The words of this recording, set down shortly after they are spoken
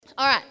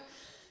All right.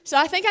 So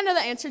I think I know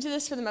the answer to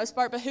this for the most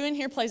part, but who in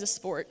here plays a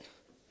sport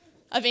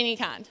of any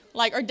kind?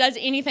 Like, or does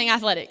anything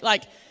athletic?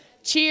 Like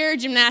cheer,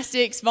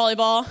 gymnastics,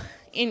 volleyball,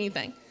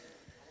 anything.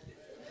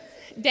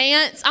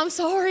 Dance. I'm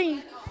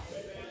sorry.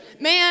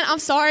 Man, I'm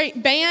sorry.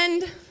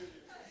 Band.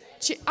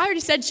 I already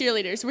said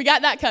cheerleaders. We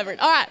got that covered.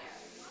 All right.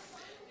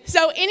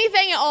 So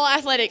anything at all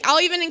athletic.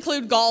 I'll even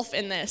include golf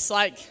in this.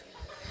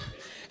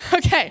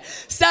 Okay.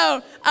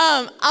 So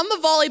I'm a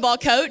volleyball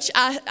coach.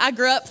 I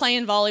grew up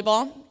playing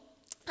volleyball.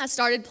 I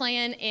started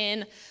playing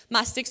in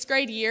my 6th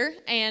grade year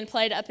and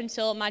played up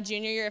until my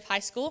junior year of high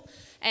school.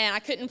 And I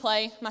couldn't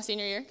play my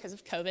senior year because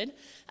of COVID.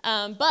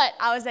 But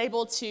I was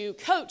able to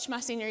coach my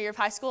senior year of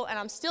high school, and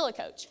I'm still a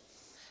coach.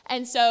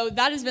 And so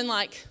that has been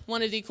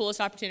one of the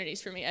coolest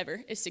opportunities for me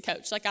ever is to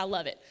coach. I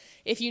love it.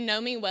 If you know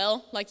me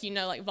well,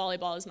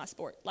 volleyball is my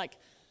sport.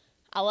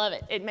 I love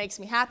it. It makes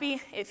me happy.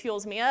 It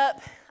fuels me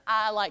up.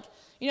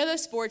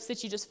 Those sports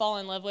that you just fall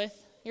in love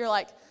with? You're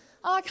like,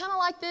 oh, I kind of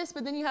like this,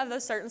 but then you have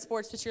those certain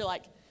sports that you're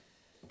like,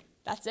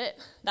 that's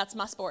it. That's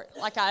my sport.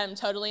 I am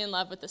totally in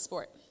love with this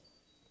sport.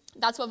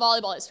 That's what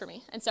volleyball is for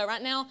me. And so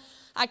right now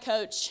I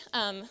coach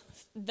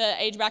the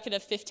age bracket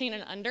of 15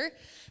 and under,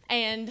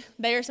 and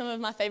they are some of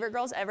my favorite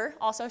girls ever.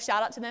 Also,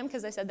 shout out to them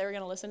because they said they were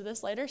going to listen to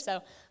this later,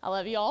 so I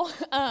love you all.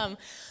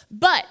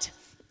 But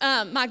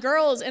my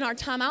girls in our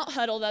timeout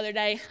huddle the other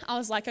day, I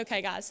was like,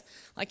 okay, guys,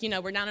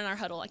 we're down in our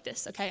huddle like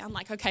this, okay? I'm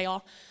like, okay,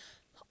 y'all,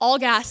 all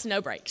gas, no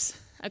brakes,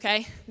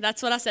 okay?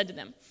 That's what I said to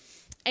them.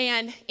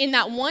 And in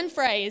that one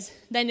phrase,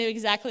 they knew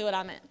exactly what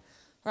I meant,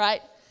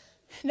 right?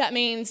 That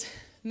means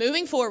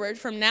moving forward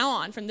from now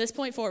on, from this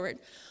point forward,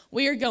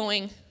 we are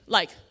going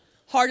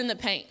hard in the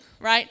paint,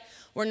 right?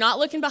 We're not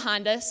looking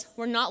behind us.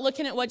 We're not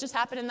looking at what just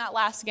happened in that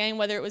last game,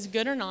 whether it was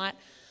good or not.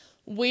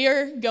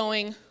 We're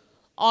going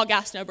all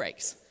gas, no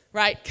brakes,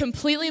 right?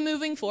 Completely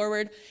moving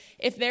forward.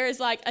 If there is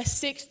a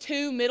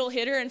 6'2" middle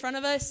hitter in front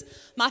of us,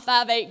 my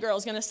 5'8" girl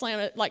is going to slam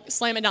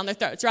it down their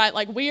throats, right?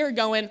 We are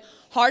going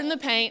hard in the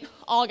paint,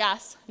 all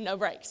gas, no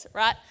brakes,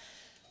 right?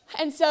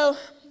 And so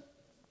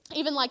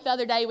even the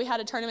other day, we had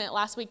a tournament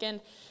last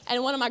weekend,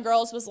 and one of my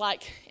girls was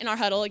in our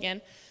huddle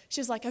again. She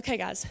was like, okay,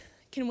 guys,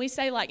 can we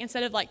say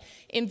instead of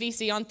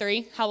MVC on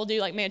 3, how we'll do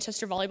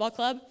Manchester Volleyball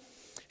Club?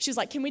 She was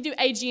like, can we do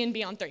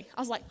AG&B on 3? I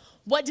was like,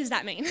 what does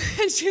that mean?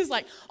 And she was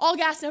like, all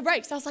gas, no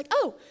brakes. I was like,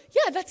 oh,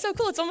 yeah, that's so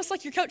cool. It's almost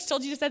like your coach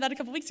told you to say that a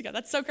couple weeks ago.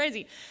 That's so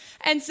crazy.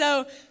 And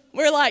so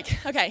we're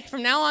like, okay,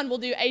 from now on, we'll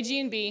do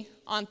AG&B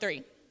on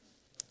 3.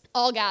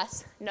 All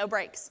gas, no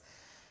brakes.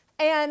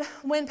 And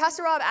when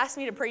Pastor Rob asked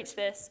me to preach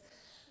this,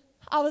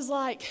 I was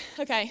like,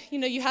 okay,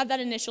 you have that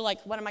initial,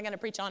 what am I going to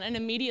preach on? And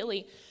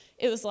immediately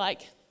it was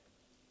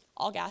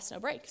all gas, no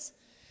brakes.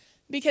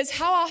 Because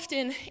how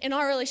often in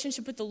our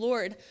relationship with the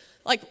Lord,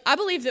 I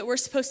believe that we're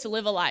supposed to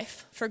live a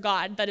life for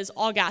God that is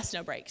all gas,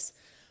 no brakes,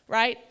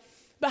 right?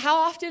 But how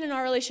often in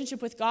our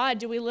relationship with God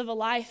do we live a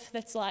life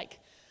that's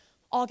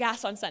all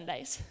gas on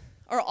Sundays,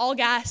 or all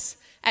gas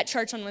at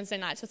church on Wednesday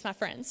nights with my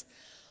friends,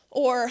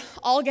 or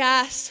all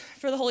gas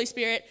for the Holy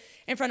Spirit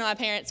in front of my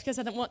parents because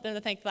I don't want them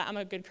to think that I'm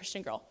a good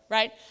Christian girl,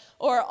 right?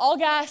 Or all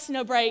gas,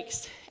 no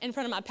brakes in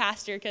front of my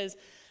pastor because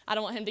I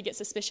don't want him to get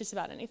suspicious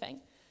about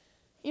anything.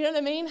 You know what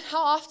I mean?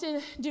 How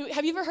often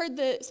have you ever heard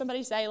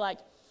somebody say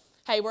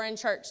hey, we're in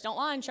church. Don't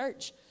lie in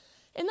church.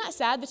 Isn't that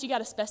sad that you got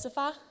to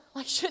specify?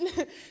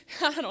 Shouldn't,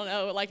 I don't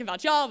know,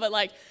 about y'all,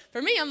 but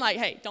for me, I'm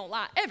hey, don't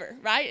lie ever,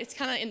 right? It's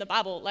kind of in the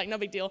Bible, no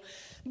big deal.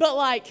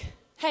 But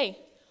hey,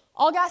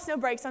 all gas, no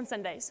brakes on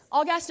Sundays.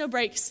 All gas, no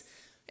brakes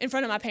in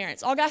front of my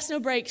parents. All gas, no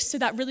brakes to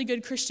that really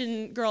good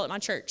Christian girl at my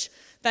church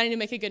that I need to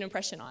make a good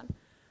impression on,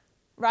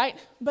 right?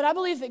 But I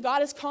believe that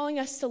God is calling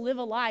us to live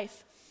a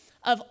life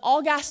of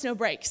all gas, no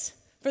brakes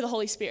for the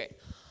Holy Spirit.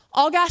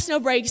 All gas, no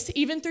brakes,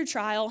 even through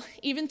trial,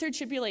 even through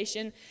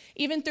tribulation,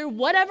 even through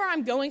whatever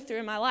I'm going through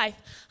in my life.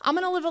 I'm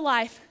going to live a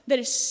life that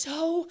is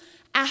so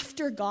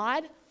after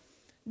God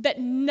that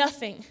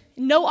nothing,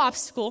 no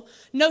obstacle,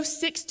 no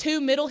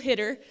 6'2" middle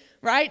hitter,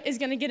 right, is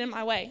going to get in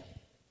my way.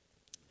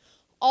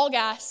 All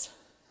gas,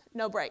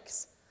 no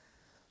brakes.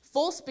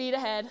 Full speed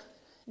ahead,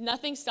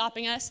 nothing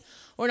stopping us.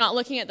 We're not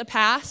looking at the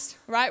past,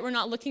 right? We're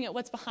not looking at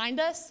what's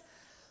behind us,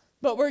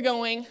 but we're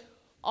going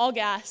all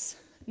gas,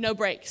 no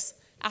brakes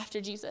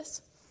after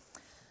Jesus.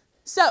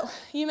 So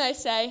you may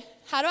say,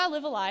 how do I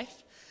live a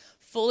life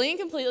fully and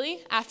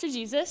completely after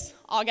Jesus,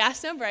 all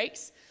gas, no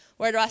brakes?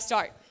 Where do I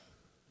start?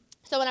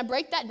 So when I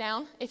break that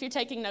down, if you're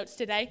taking notes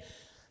today,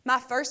 my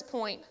first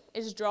point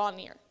is draw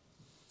near.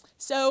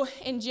 So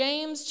in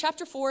James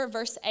chapter 4,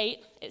 verse 8,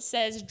 it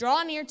says,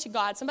 draw near to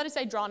God. Somebody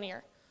say draw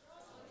near.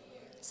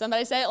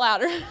 Somebody say it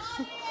louder.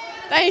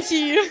 Thank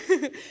you.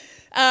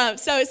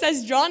 So it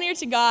says, draw near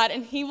to God,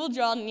 and he will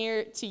draw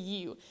near to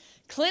you.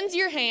 Cleanse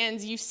your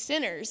hands, you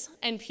sinners,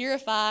 and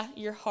purify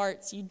your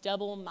hearts, you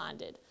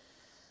double-minded.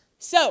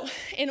 So,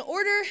 in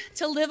order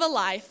to live a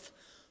life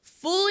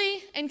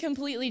fully and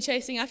completely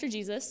chasing after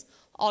Jesus,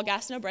 all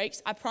gas, no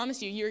brakes, I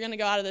promise you, you're going to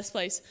go out of this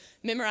place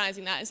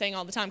memorizing that and saying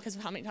all the time because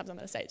of how many times I'm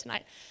going to say it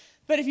tonight.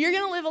 But if you're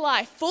going to live a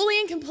life fully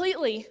and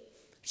completely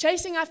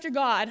chasing after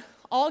God,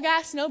 all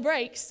gas, no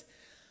brakes,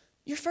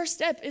 your first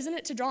step, isn't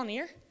it to draw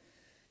near?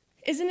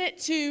 Isn't it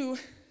to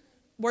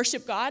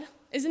worship God?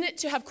 Isn't it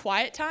to have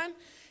quiet time?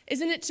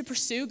 Isn't it to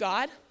pursue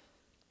God?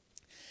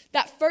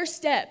 That first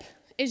step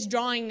is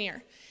drawing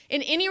near.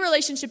 In any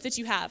relationship that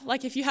you have,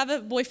 like if you have a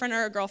boyfriend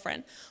or a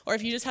girlfriend, or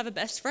if you just have a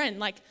best friend,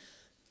 like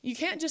you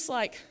can't just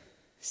like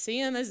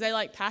see them as they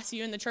like pass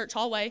you in the church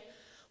hallway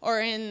or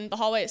in the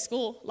hallway at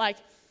school. Like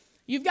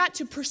you've got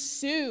to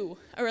pursue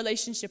a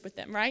relationship with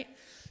them, right?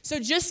 So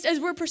just as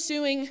we're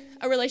pursuing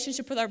a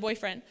relationship with our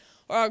boyfriend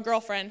or our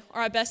girlfriend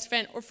or our best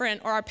friend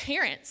or our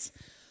parents,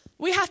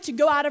 we have to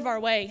go out of our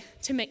way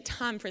to make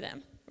time for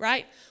them,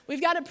 right?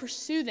 We've got to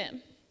pursue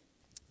them,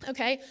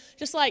 okay?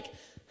 Just like,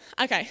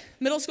 okay,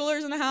 middle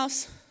schoolers in the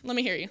house, let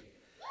me hear you.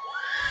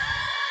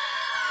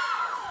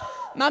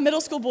 My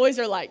middle school boys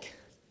are like,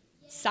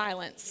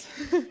 silence.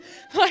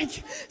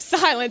 Like,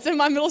 silence. And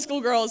my middle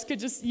school girls could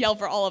just yell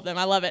for all of them.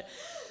 I love it.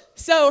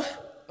 So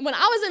when I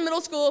was in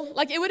middle school,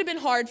 like, it would have been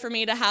hard for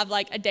me to have,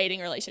 like, a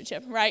dating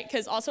relationship, right?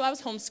 Because also I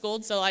was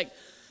homeschooled, so, like,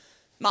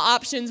 my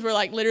options were,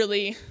 like,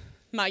 literally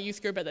my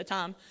youth group at the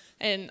time,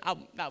 and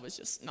that was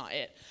just not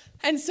it.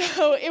 And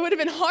so it would have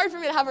been hard for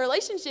me to have a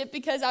relationship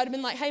because I would have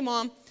been like, hey,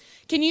 Mom,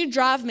 can you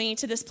drive me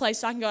to this place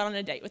so I can go out on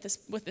a date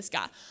with this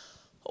guy?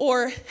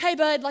 Or, hey,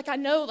 bud, like, I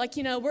know, like,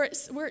 you know, we're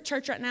at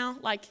church right now.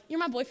 Like, you're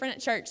my boyfriend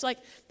at church. Like,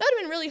 that would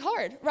have been really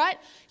hard, right?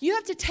 You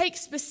have to take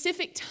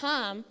specific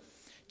time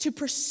to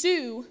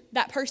pursue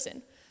that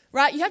person,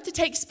 right? You have to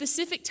take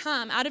specific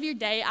time out of your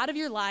day, out of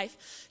your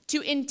life,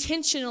 to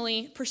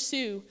intentionally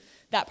pursue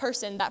that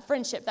person, that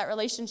friendship, that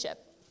relationship.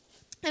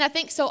 And I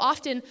think so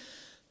often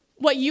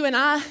what you and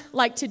I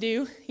like to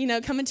do, you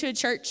know, come into a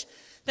church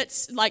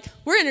that's like,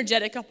 we're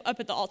energetic up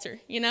at the altar,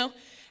 you know?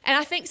 And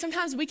I think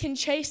sometimes we can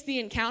chase the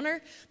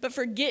encounter, but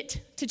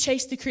forget to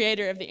chase the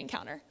creator of the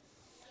encounter,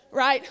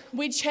 right?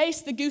 We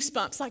chase the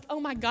goosebumps, like, oh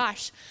my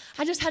gosh,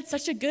 I just had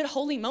such a good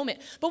holy moment.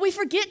 But we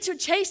forget to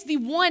chase the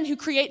one who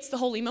creates the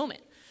holy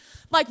moment.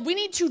 Like, we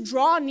need to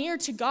draw near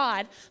to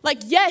God. Like,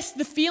 yes,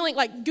 the feeling,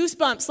 like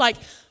goosebumps, like,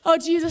 oh,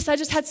 Jesus, I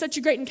just had such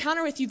a great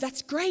encounter with you.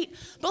 That's great.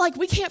 But, like,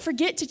 we can't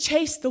forget to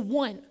chase the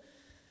one.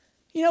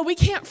 You know, we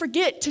can't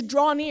forget to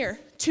draw near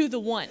to the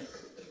one.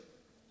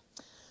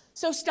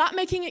 So stop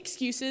making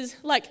excuses.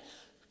 Like,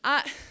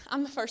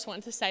 I'm the first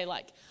one to say,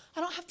 like, I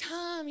don't have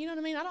time. You know what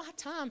I mean? I don't have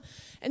time.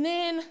 And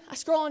then I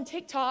scroll on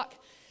TikTok,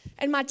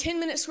 and my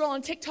 10-minute scroll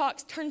on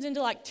TikTok turns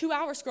into, like,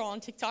 2-hour scroll on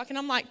TikTok. And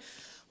I'm like,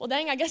 well,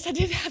 dang, I guess I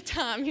did have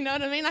time. You know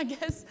what I mean? I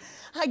guess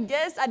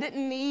I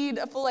didn't need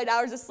a full 8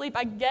 hours of sleep.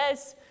 I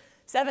guess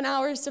 7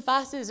 hours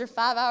suffices or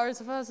 5 hours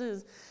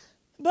suffices.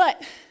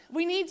 But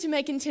we need to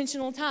make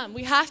intentional time.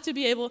 We have to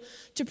be able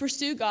to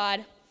pursue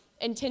God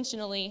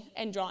intentionally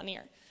and draw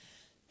near.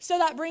 So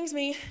that brings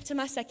me to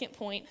my second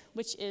point,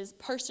 which is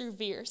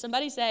persevere.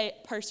 Somebody say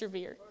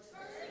persevere.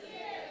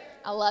 Persevere.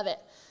 I love it.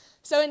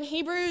 So in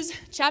Hebrews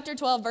chapter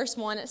 12, verse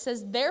 1, it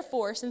says,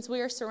 therefore, since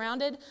we are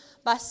surrounded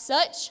by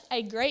such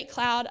a great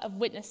cloud of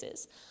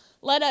witnesses,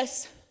 let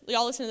us,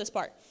 y'all listen to this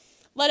part,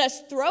 let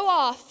us throw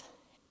off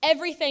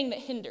everything that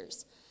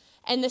hinders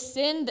and the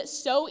sin that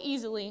so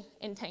easily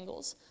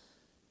entangles.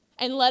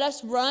 And let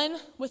us run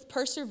with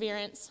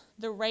perseverance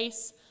the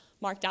race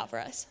marked out for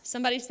us.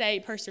 Somebody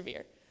say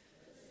persevere.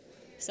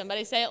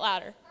 Somebody say it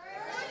louder.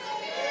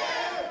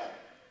 Persevere.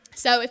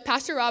 So if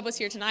Pastor Rob was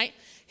here tonight,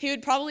 he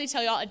would probably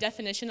tell y'all a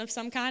definition of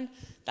some kind.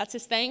 That's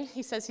his thing.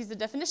 He says he's the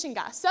definition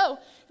guy. So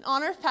in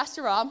honor of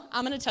Pastor Rob,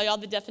 I'm going to tell y'all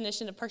the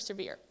definition of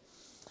persevere.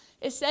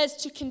 It says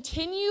to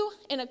continue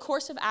in a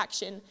course of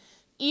action,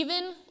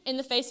 even in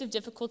the face of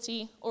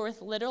difficulty or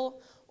with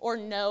little or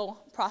no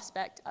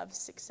prospect of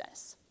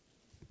success.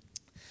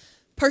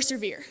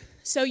 Persevere.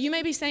 So you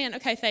may be saying,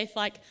 okay, Faith,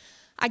 like,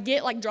 I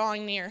get like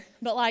drawing near,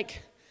 but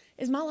like,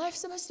 is my life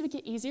supposed to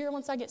get easier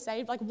once I get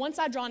saved? Like, once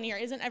I draw near,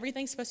 isn't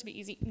everything supposed to be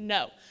easy?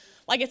 No.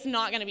 Like, it's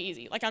not going to be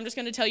easy. Like, I'm just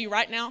going to tell you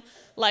right now,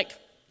 like,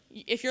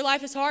 if your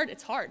life is hard,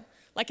 it's hard.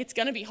 Like, it's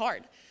going to be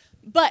hard.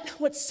 But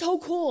what's so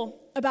cool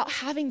about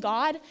having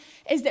God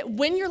is that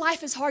when your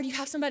life is hard, you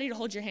have somebody to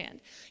hold your hand.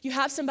 You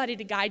have somebody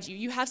to guide you.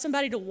 You have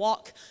somebody to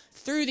walk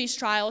through these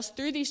trials,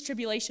 through these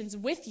tribulations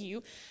with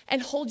you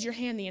and hold your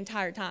hand the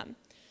entire time.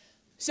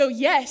 So,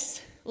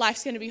 yes,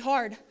 life's going to be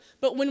hard.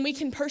 But when we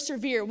can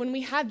persevere, when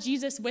we have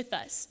Jesus with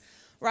us,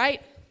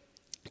 right?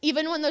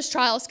 Even when those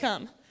trials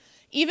come,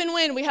 even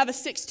when we have a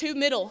 6'2"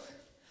 middle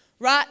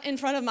right in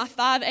front of my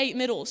 5'8"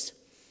 middles,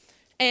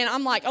 and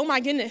I'm like, oh my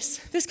goodness,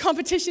 this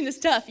competition is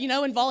tough, you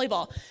know, in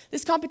volleyball.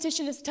 This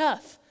competition is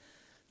tough,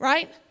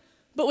 right?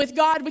 But with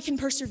God, we can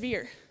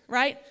persevere,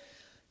 right?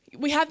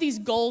 We have these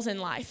goals in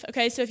life,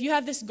 okay? So if you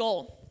have this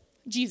goal,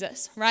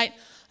 Jesus, right?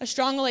 A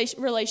strong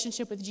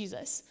relationship with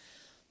Jesus,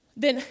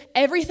 then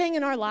everything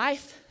in our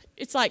life,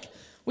 it's like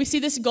we see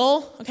this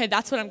goal, okay,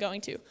 that's what I'm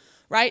going to,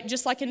 right?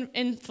 Just like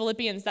in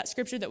Philippians, that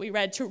scripture that we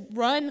read, to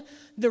run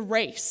the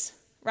race,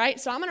 right?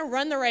 So I'm going to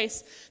run the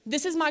race.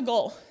 This is my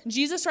goal.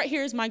 Jesus right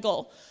here is my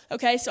goal,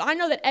 okay? So I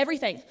know that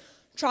everything,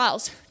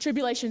 trials,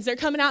 tribulations, they're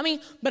coming at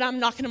me, but I'm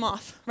knocking them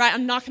off, right?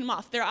 I'm knocking them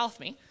off. They're off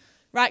me,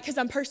 right? Because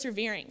I'm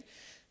persevering.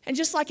 And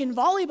just like in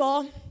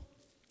volleyball,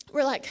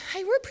 we're like,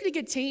 hey, we're a pretty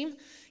good team,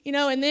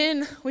 and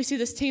then we see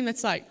this team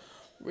that's like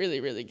really,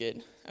 really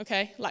good,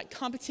 okay? Like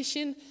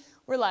competition,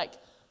 we're like,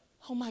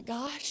 oh my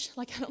gosh,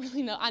 like I don't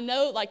really know. I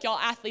know like y'all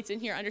athletes in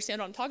here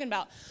understand what I'm talking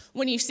about.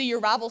 When you see your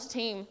rival's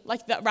team,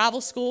 like that rival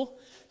school,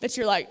 that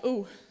you're like,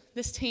 ooh,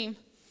 this team,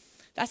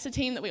 that's the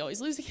team that we always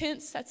lose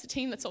against. That's the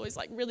team that's always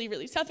like really,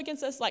 really tough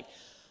against us. Like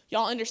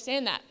y'all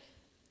understand that.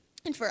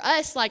 And for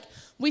us, like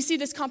we see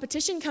this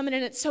competition coming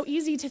in. It's so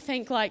easy to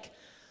think like,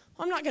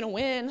 well, I'm not going to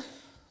win.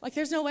 Like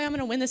there's no way I'm going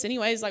to win this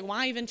anyways. Like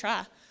why even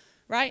try,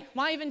 right?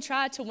 Why even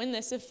try to win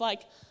this if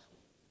like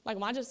why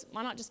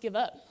not just give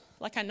up?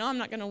 Like I know I'm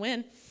not going to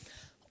win.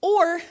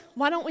 Or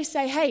why don't we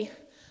say, hey,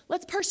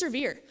 let's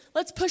persevere.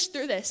 Let's push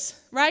through this,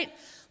 right?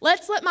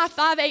 Let's let my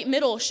 5'8"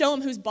 middle show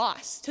him who's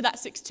boss to that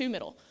 6'2"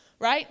 middle,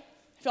 right?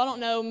 If y'all don't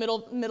know,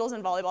 middles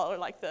in volleyball are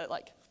like the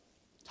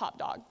top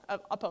dog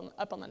up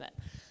on the net.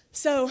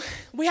 So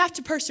we have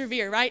to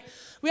persevere, right?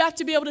 We have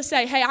to be able to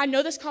say, hey, I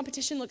know this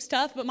competition looks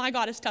tough, but my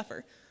God is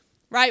tougher,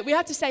 right? We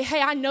have to say,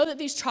 hey, I know that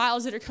these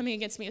trials that are coming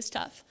against me is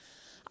tough.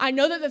 I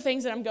know that the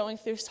things that I'm going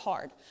through is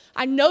hard.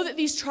 I know that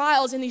these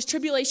trials and these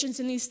tribulations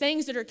and these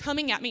things that are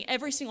coming at me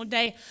every single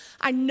day,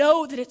 I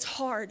know that it's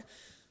hard.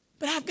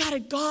 But I've got a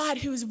God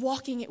who is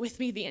walking it with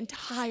me the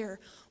entire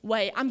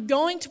way. I'm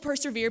going to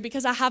persevere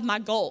because I have my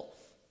goal,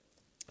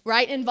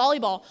 right? In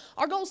volleyball,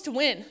 our goal is to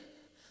win.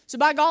 So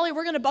by golly,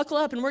 we're going to buckle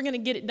up and we're going to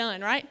get it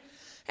done, right?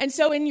 And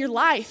so in your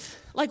life,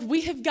 like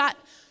we have got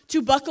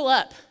to buckle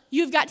up.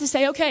 You've got to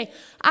say, okay,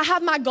 I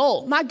have my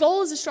goal. My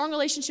goal is a strong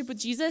relationship with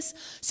Jesus.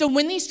 So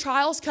when these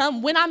trials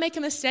come, when I make a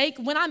mistake,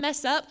 when I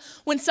mess up,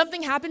 when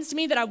something happens to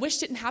me that I wish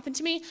didn't happen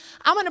to me,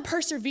 I'm going to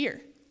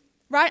persevere,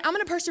 right? I'm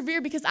going to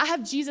persevere because I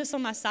have Jesus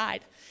on my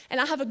side and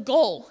I have a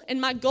goal.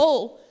 And my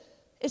goal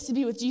is to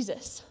be with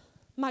Jesus.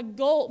 My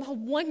goal, my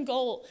one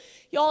goal.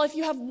 Y'all, if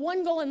you have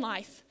one goal in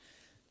life,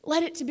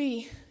 let it to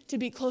be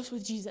close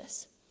with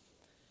Jesus.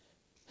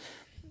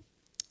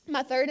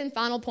 My third and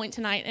final point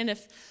tonight, and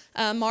if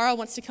Mara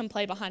wants to come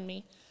play behind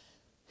me.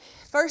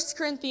 My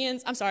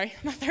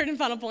third and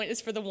final point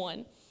is for the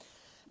one.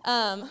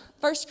 1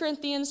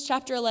 Corinthians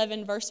chapter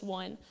 11, verse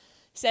 1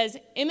 says,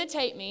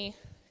 imitate me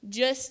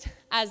just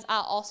as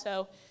I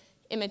also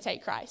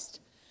imitate Christ.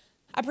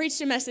 I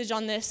preached a message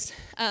on this,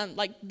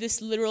 like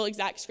this literal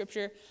exact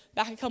scripture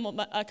back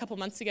a couple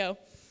months ago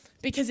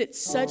because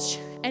it's such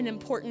an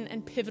important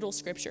and pivotal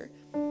scripture.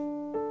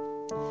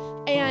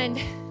 And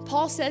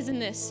Paul says in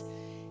this,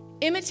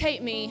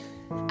 imitate me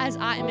as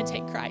I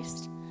imitate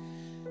Christ.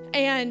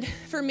 And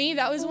for me,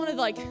 that was one of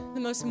the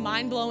most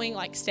mind-blowing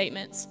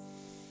statements.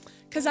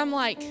 Because I'm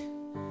like,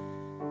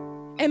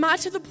 am I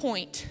to the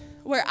point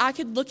where I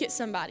could look at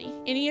somebody,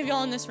 any of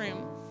y'all in this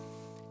room,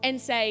 and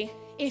say,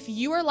 if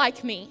you are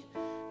like me,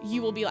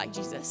 you will be like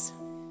Jesus?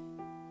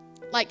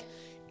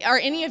 Are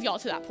any of y'all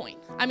to that point?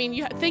 I mean,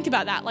 you think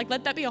about that.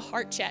 Let that be a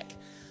heart check.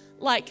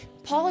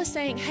 Paul is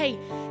saying, hey,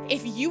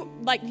 if you,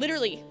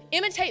 literally,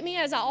 imitate me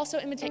as I also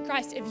imitate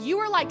Christ. If you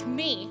are like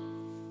me,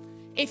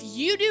 if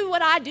you do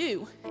what I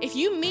do, if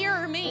you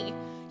mirror me,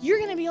 you're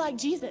going to be like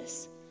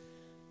Jesus.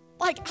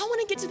 I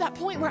want to get to that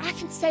point where I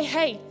can say,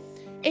 hey,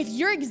 if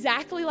you're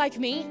exactly like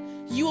me,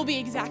 you will be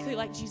exactly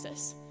like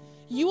Jesus.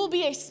 You will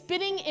be a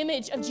spitting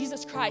image of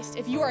Jesus Christ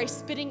if you are a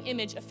spitting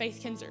image of Faith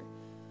Kinzer.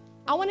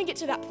 I want to get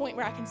to that point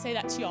where I can say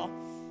that to y'all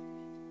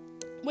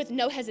with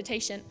no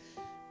hesitation.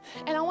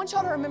 And I want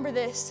y'all to remember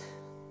this.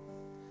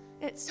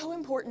 It's so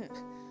important.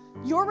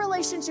 Your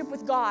relationship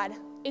with God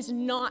is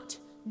not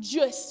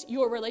just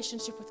your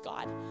relationship with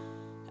God,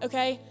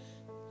 okay?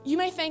 You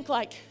may think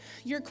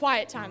your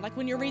quiet time,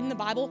 when you're reading the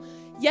Bible,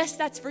 yes,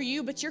 that's for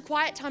you, but your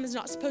quiet time is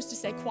not supposed to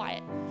stay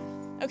quiet,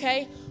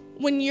 okay?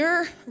 When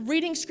you're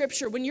reading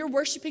scripture, when you're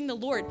worshiping the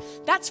Lord,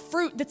 that's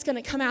fruit that's going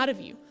to come out of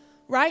you,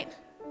 right?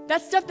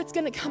 That's stuff that's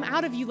going to come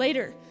out of you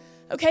later.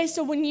 Okay,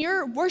 so when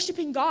you're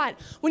worshiping God,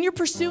 when you're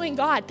pursuing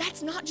God,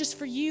 that's not just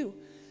for you.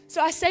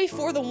 So I say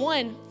for the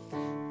one,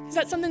 because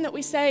that's something that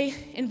we say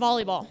in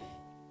volleyball.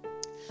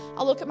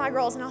 I'll look at my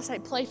girls and I'll say,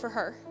 play for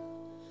her.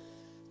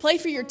 Play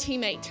for your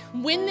teammate.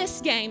 Win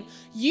this game.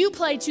 You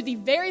play to the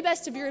very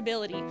best of your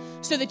ability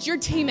so that your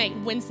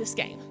teammate wins this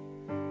game.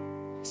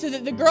 So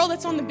that the girl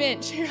that's on the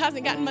bench who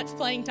hasn't gotten much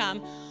playing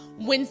time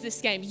wins this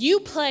game. You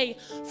play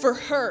for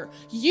her.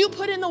 You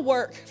put in the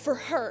work for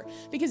her.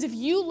 Because if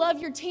you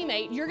love your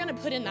teammate, you're going to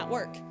put in that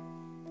work.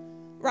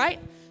 Right?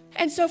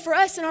 And so for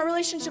us in our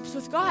relationships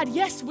with God,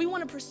 yes, we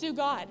want to pursue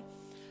God.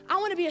 I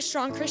want to be a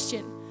strong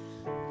Christian.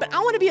 But I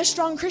want to be a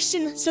strong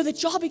Christian so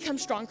that y'all become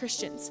strong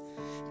Christians.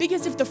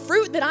 Because if the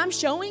fruit that I'm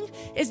showing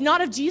is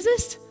not of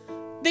Jesus,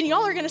 then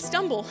y'all are going to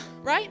stumble,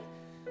 right?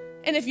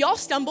 And if y'all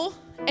stumble,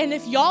 and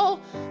if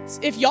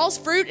y'all's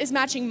fruit is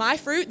matching my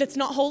fruit that's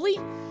not holy,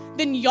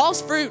 then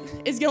y'all's fruit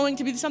is going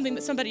to be something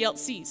that somebody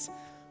else sees,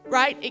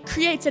 right? It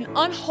creates an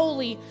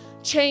unholy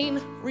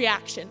chain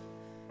reaction.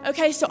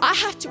 Okay, so I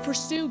have to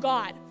pursue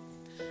God.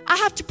 I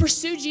have to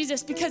pursue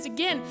Jesus because,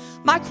 again,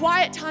 my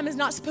quiet time is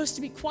not supposed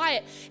to be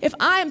quiet. If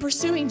I am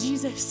pursuing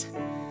Jesus,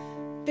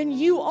 then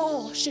you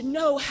all should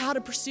know how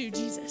to pursue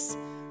Jesus,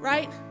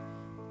 right?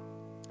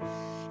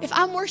 If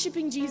I'm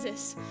worshiping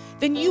Jesus,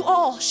 then you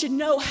all should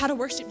know how to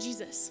worship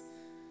Jesus.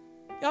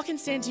 Y'all can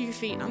stand to your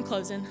feet. I'm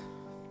closing.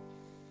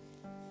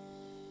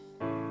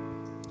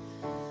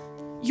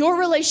 Your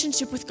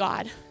relationship with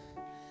God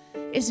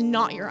is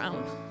not your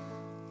own.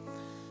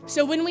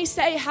 So when we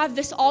say have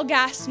this all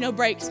gas, no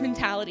brakes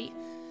mentality,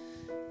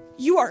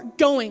 you are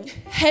going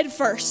head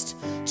first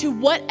to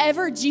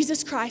whatever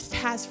Jesus Christ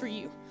has for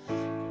you.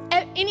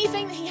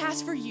 Anything that he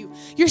has for you.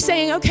 You're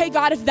saying, okay,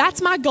 God, if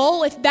that's my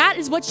goal, if that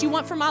is what you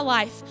want for my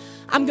life,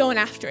 I'm going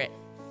after it.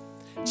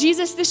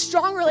 Jesus, this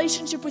strong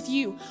relationship with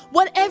you,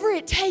 whatever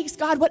it takes,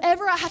 God,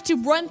 whatever I have to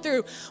run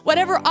through,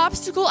 whatever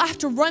obstacle I have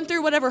to run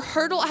through, whatever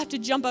hurdle I have to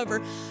jump over,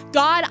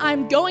 God,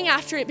 I'm going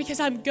after it because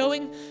I'm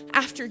going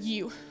after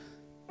you.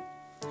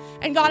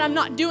 And God, I'm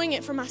not doing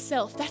it for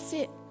myself. That's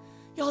it.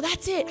 Y'all,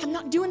 that's it. I'm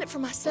not doing it for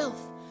myself.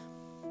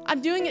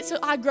 I'm doing it so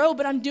I grow,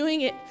 but I'm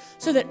doing it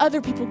so that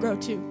other people grow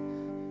too.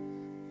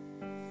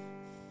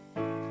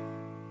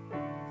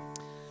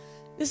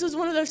 This was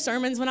one of those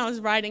sermons when I was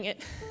writing it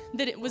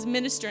that it was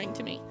ministering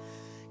to me,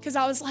 because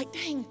I was like,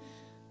 dang,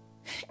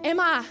 am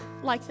I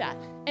like that?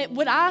 And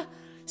would I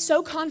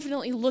so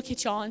confidently look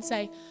at y'all and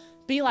say,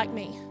 be like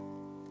me?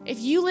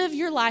 If you live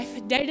your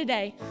life day to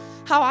day,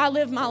 how I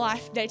live my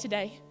life day to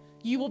day,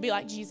 you will be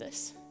like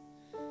Jesus.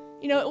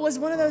 You know, it was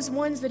one of those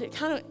ones that it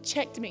kind of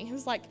checked me. It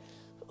was like,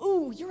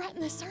 ooh, you're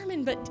writing this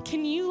sermon, but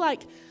can you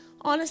like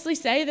honestly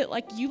say that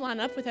like you line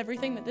up with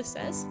everything that this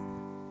says?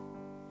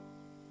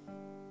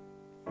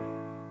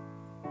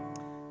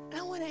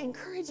 I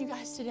encourage you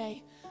guys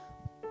today,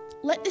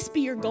 let this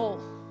be your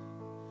goal,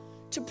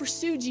 to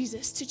pursue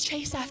Jesus, to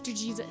chase after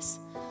Jesus.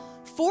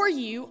 For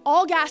you,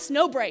 all gas,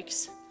 no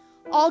brakes.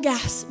 All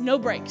gas, no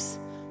brakes.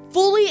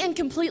 Fully and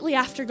completely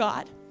after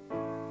God.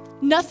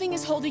 Nothing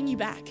is holding you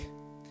back.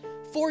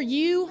 For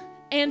you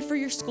and for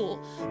your school.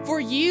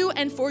 For you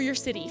and for your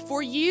city.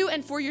 For you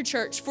and for your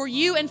church. For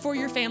you and for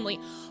your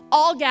family.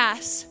 All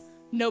gas,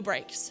 no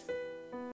brakes.